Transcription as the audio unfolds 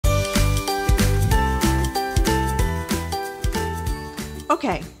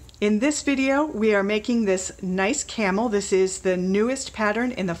Okay, in this video we are making this nice camel. This is the newest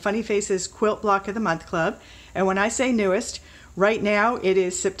pattern in the Funny Faces Quilt Block of the Month Club. And when I say newest, right now it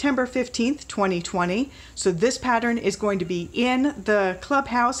is September 15th, 2020. So this pattern is going to be in the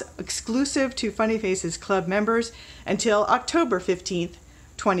clubhouse exclusive to Funny Faces Club members until October 15th,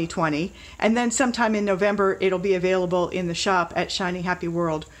 2020. And then sometime in November it'll be available in the shop at Shiny Happy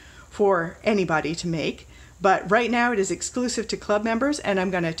World for anybody to make. But right now it is exclusive to club members, and I'm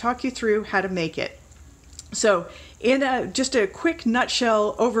going to talk you through how to make it. So in just a quick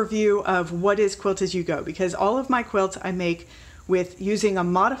nutshell overview of what is Quilt As You Go, because all of my quilts I make with using a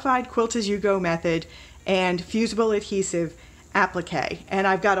modified Quilt As You Go method and fusible adhesive applique. And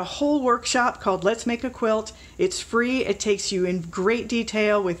I've got a whole workshop called Let's Make a Quilt. It's free. It takes you in great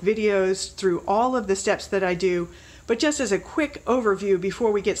detail with videos through all of the steps that I do. But just as a quick overview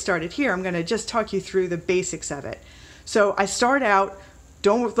before we get started here, I'm going to just talk you through the basics of it. So I start out,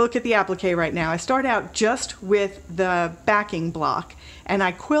 don't look at the applique right now, I start out just with the backing block, and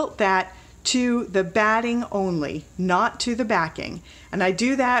I quilt that to the batting only, not to the backing. And I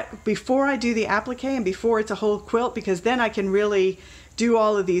do that before I do the applique and before it's a whole quilt, because then I can really do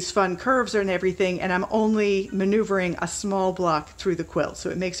all of these fun curves and everything, and I'm only maneuvering a small block through the quilt. So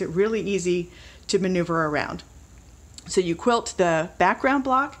it makes it really easy to maneuver around. So you quilt the background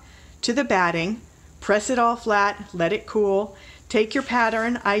block to the batting, press it all flat, let it cool. Take your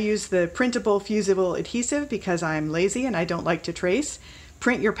pattern. I use the printable fusible adhesive because I'm lazy and I don't like to trace.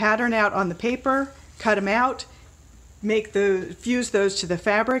 Print your pattern out on the paper, cut them out, fuse those to the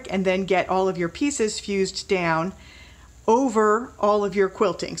fabric, and then get all of your pieces fused down over all of your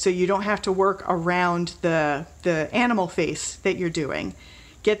quilting, so you don't have to work around the animal face that you're doing.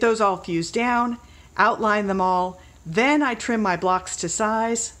 Get those all fused down, outline them all. Then I trim my blocks to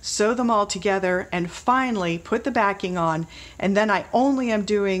size, sew them all together, and finally put the backing on. And then I only am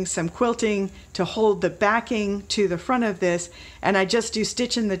doing some quilting to hold the backing to the front of this, and I just do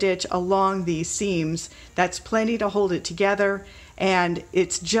stitch in the ditch along these seams. That's plenty to hold it together, and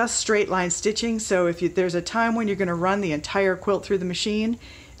it's just straight line stitching. So if there's a time when you're going to run the entire quilt through the machine,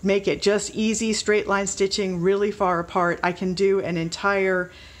 make it just easy straight line stitching really far apart. I can do an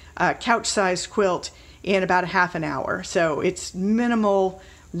entire couch-sized quilt in about a half an hour. So it's minimal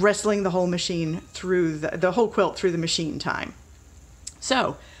wrestling the whole machine through the whole quilt through the machine time.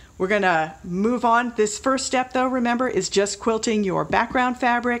 So we're gonna move on. This first step though, remember, is just quilting your background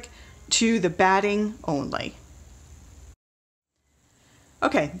fabric to the batting only.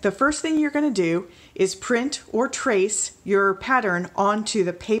 Okay, the first thing you're gonna do is print or trace your pattern onto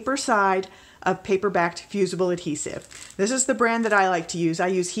the paper side of paper-backed fusible adhesive. This is the brand that I like to use. I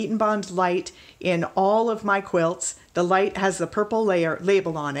use Heat and Bond Light in all of my quilts. The Light has the purple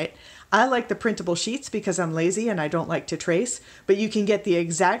label on it. I like the printable sheets because I'm lazy and I don't like to trace, but you can get the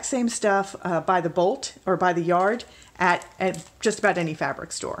exact same stuff by the bolt or by the yard at just about any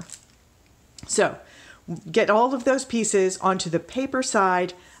fabric store. So get all of those pieces onto the paper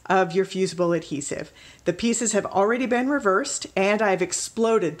side of your fusible adhesive. The pieces have already been reversed and I've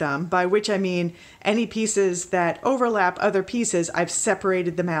exploded them, by which I mean any pieces that overlap other pieces, I've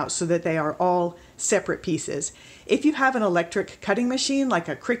separated them out so that they are all separate pieces. If you have an electric cutting machine like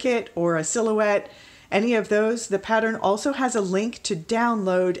a Cricut or a Silhouette, any of those, the pattern also has a link to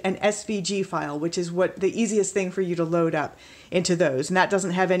download an SVG file, which is the easiest thing for you to load up into those. And that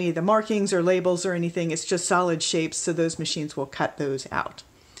doesn't have any of the markings or labels or anything. It's just solid shapes, so those machines will cut those out.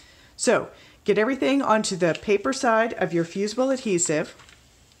 So get everything onto the paper side of your fusible adhesive,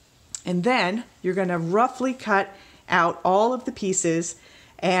 and then you're going to roughly cut out all of the pieces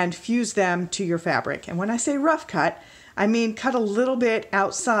and fuse them to your fabric. And when I say rough cut, I mean cut a little bit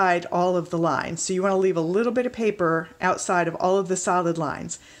outside all of the lines. So you want to leave a little bit of paper outside of all of the solid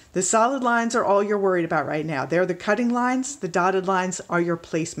lines. The solid lines are all you're worried about right now. They're the cutting lines. The dotted lines are your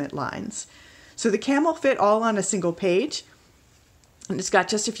placement lines. So the camel fit all on a single page. And it's got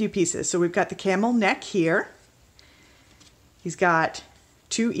just a few pieces. So we've got the camel neck here. He's got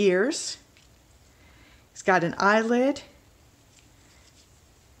two ears. He's got an eyelid,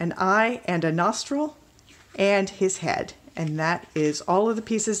 an eye and a nostril, and his head. And that is all of the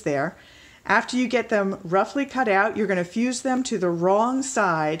pieces there. After you get them roughly cut out, you're going to fuse them to the wrong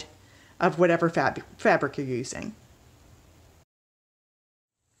side of whatever fabric you're using.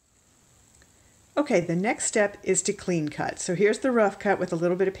 Okay, the next step is to clean cut. So here's the rough cut with a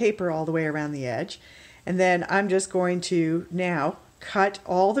little bit of paper all the way around the edge. And then I'm just going to now cut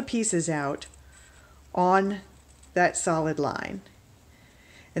all the pieces out on that solid line.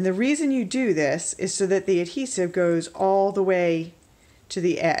 And the reason you do this is so that the adhesive goes all the way to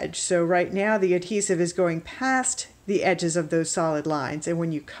the edge. So right now the adhesive is going past the edges of those solid lines. And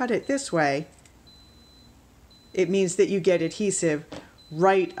when you cut it this way, it means that you get adhesive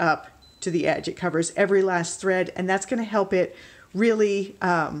right up to the edge. It covers every last thread, and that's going to help it really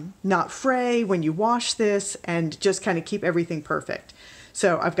not fray when you wash this, and just kind of keep everything perfect.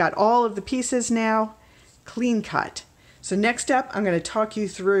 So I've got all of the pieces now clean cut. So next up, I'm going to talk you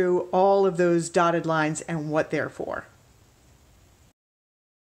through all of those dotted lines and what they're for.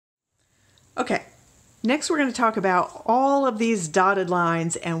 Okay, next we're going to talk about all of these dotted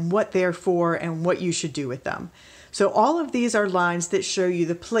lines and what they're for and what you should do with them. So all of these are lines that show you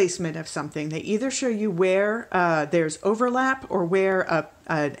the placement of something. They either show you where there's overlap, or where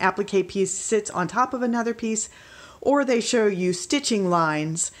an applique piece sits on top of another piece, or they show you stitching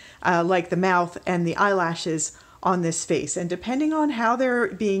lines like the mouth and the eyelashes on this face. And depending on how they're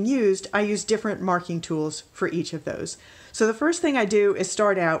being used, I use different marking tools for each of those. So the first thing I do is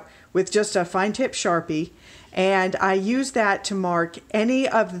start out with just a fine tip Sharpie, and I use that to mark any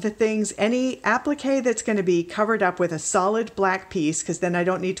of the things, any applique that's going to be covered up with a solid black piece, because then I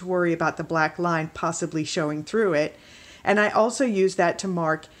don't need to worry about the black line possibly showing through it. And I also use that to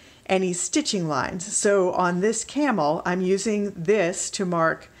mark any stitching lines. So on this camel, I'm using this to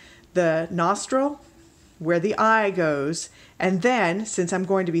mark the nostril, where the eye goes, and then, since I'm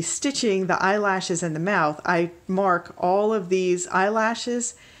going to be stitching the eyelashes and the mouth, I mark all of these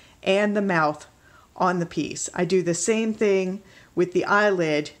eyelashes and the mouth on the piece. I do the same thing with the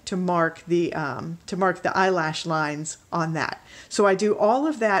eyelid to mark the eyelash lines on that. So I do all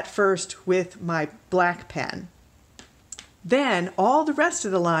of that first with my black pen. Then all the rest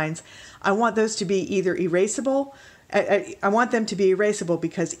of the lines, I want those to be either erasable. I want them to be erasable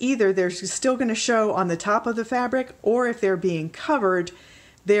because either they're still going to show on the top of the fabric, or if they're being covered,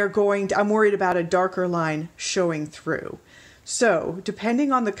 I'm worried about a darker line showing through. So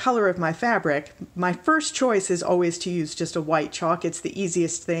depending on the color of my fabric, my first choice is always to use just a white chalk. It's the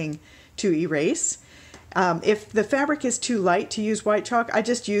easiest thing to erase. If the fabric is too light to use white chalk, I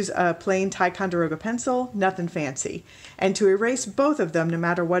just use a plain Ticonderoga pencil, nothing fancy. And to erase both of them, no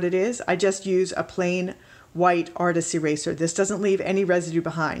matter what it is, I just use a plain white artist eraser. This doesn't leave any residue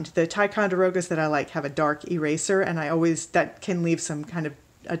behind. The Ticonderogas that I like have a dark eraser, and that can leave some kind of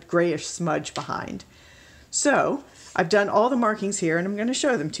a grayish smudge behind. So I've done all the markings here, and I'm going to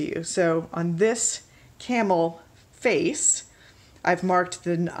show them to you. So on this camel face, I've marked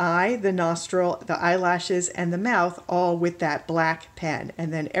the eye, the nostril, the eyelashes, and the mouth all with that black pen.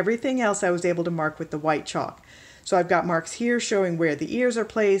 And then everything else I was able to mark with the white chalk. So I've got marks here showing where the ears are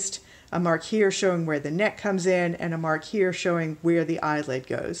placed, a mark here showing where the neck comes in, and a mark here showing where the eyelid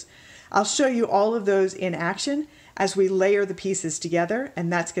goes. I'll show you all of those in action as we layer the pieces together,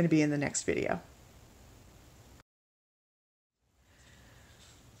 and that's going to be in the next video.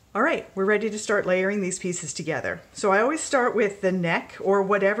 All right, we're ready to start layering these pieces together. So I always start with the neck, or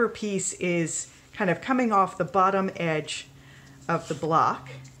whatever piece is kind of coming off the bottom edge of the block.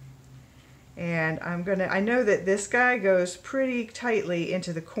 And I know that this guy goes pretty tightly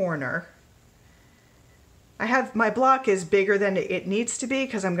into the corner. My block is bigger than it needs to be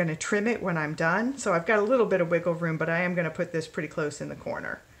because I'm going to trim it when I'm done. So I've got a little bit of wiggle room, but I am going to put this pretty close in the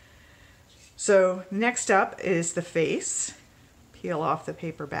corner. So next up is the face. Peel off the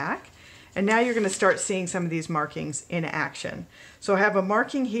paper back. And now you're going to start seeing some of these markings in action. So I have a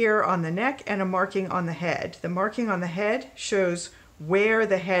marking here on the neck and a marking on the head. The marking on the head shows where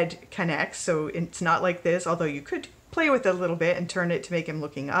the head connects, so it's not like this, although you could play with it a little bit and turn it to make him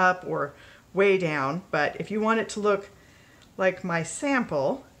looking up or way down. But if you want it to look like my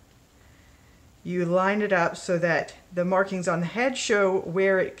sample, you line it up so that the markings on the head show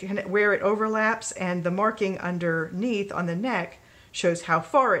where it overlaps, and the marking underneath on the neck shows how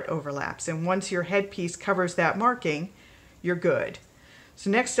far it overlaps. And once your headpiece covers that marking, you're good.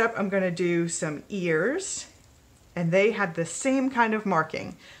 So next up, I'm going to do some ears. And they have the same kind of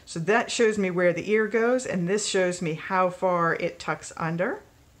marking. So that shows me where the ear goes, and this shows me how far it tucks under.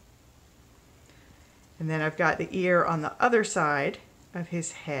 And then I've got the ear on the other side of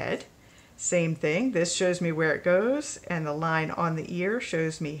his head. Same thing, this shows me where it goes, and the line on the ear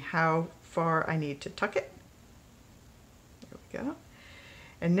shows me how far I need to tuck it. There we go.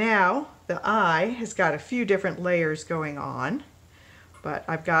 And now the eye has got a few different layers going on. But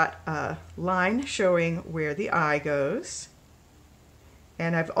I've got a line showing where the eye goes,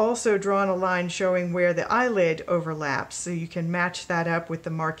 and I've also drawn a line showing where the eyelid overlaps, so you can match that up with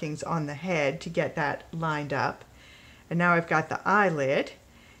the markings on the head to get that lined up. And now I've got the eyelid,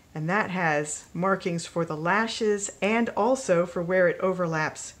 and that has markings for the lashes and also for where it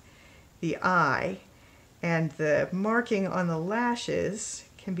overlaps the eye. And the marking on the lashes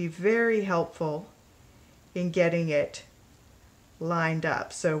can be very helpful in getting it lined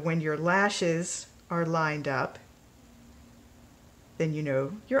up. So when your lashes are lined up, then you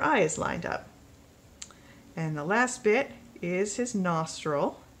know your eye is lined up. And the last bit is his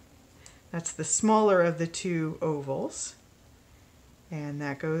nostril. That's the smaller of the two ovals. And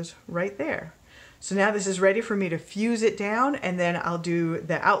that goes right there. So now this is ready for me to fuse it down, and then I'll do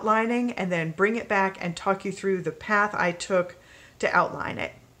the outlining and then bring it back and talk you through the path I took to outline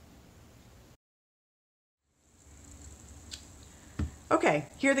it. Okay,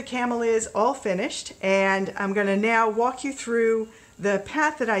 here the camel is all finished, and I'm going to now walk you through the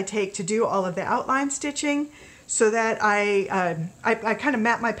path that I take to do all of the outline stitching, so that I kind of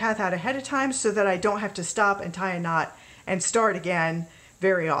map my path out ahead of time so that I don't have to stop and tie a knot and start again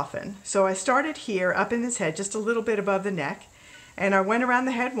very often. So I started here up in his head, just a little bit above the neck, and I went around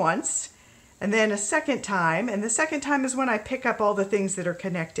the head once, and then a second time, and the second time is when I pick up all the things that are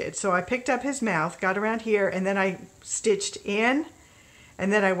connected. So I picked up his mouth, got around here, and then I stitched in,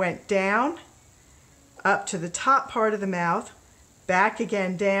 and then I went down, up to the top part of the mouth, back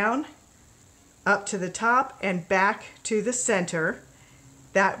again down, up to the top, and back to the center.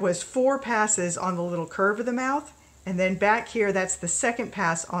 That was 4 passes on the little curve of the mouth. And then back here, that's the second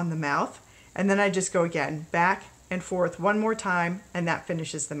pass on the mouth. And then I just go again, back and forth one more time, and that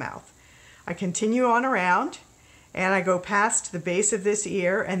finishes the mouth. I continue on around, and I go past the base of this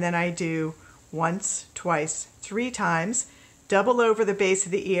ear, and then I do once, twice, 3 times, double over the base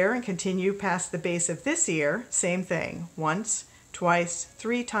of the ear, and continue past the base of this ear, same thing, once, twice,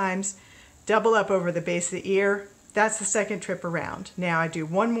 3 times, double up over the base of the ear. That's the second trip around. Now I do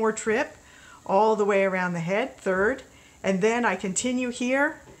one more trip, all the way around the head, third, and then I continue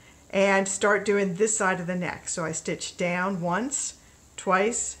here and start doing this side of the neck. So I stitch down once,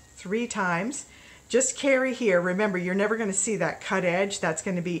 twice, 3 times. Just carry here. Remember, you're never going to see that cut edge. That's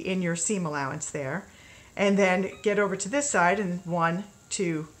going to be in your seam allowance there. And then get over to this side, and 1,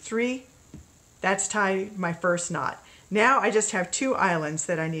 2, 3. That's tied my first knot. Now I just have 2 islands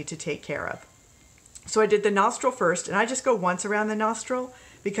that I need to take care of. So I did the nostril first, and I just go once around the nostril,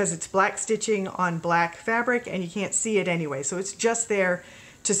 because it's black stitching on black fabric and you can't see it anyway. So it's just there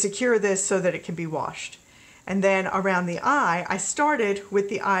to secure this so that it can be washed. And then around the eye, I started with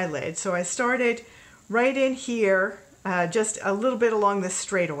the eyelid. So I started right in here, just a little bit along this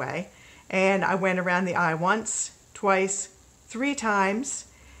straightaway. And I went around the eye once, twice, 3 times.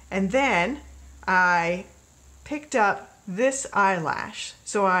 And then I picked up this eyelash.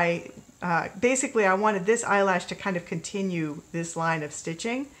 So basically I wanted this eyelash to kind of continue this line of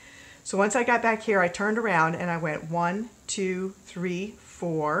stitching. So once I got back here, I turned around and I went 1, 2, 3,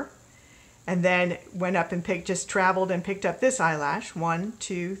 4, and then went up and just traveled and picked up this eyelash, 1,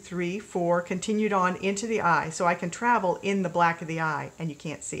 2, 3, 4, continued on into the eye. So I can travel in the black of the eye and you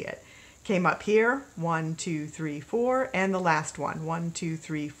can't see it. Came up here, 1, 2, 3, 4, and the last one, 1, 2,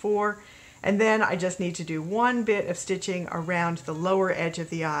 3, 4. And then I just need to do one bit of stitching around the lower edge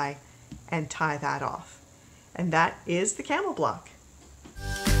of the eye and tie that off. And that is the camel block.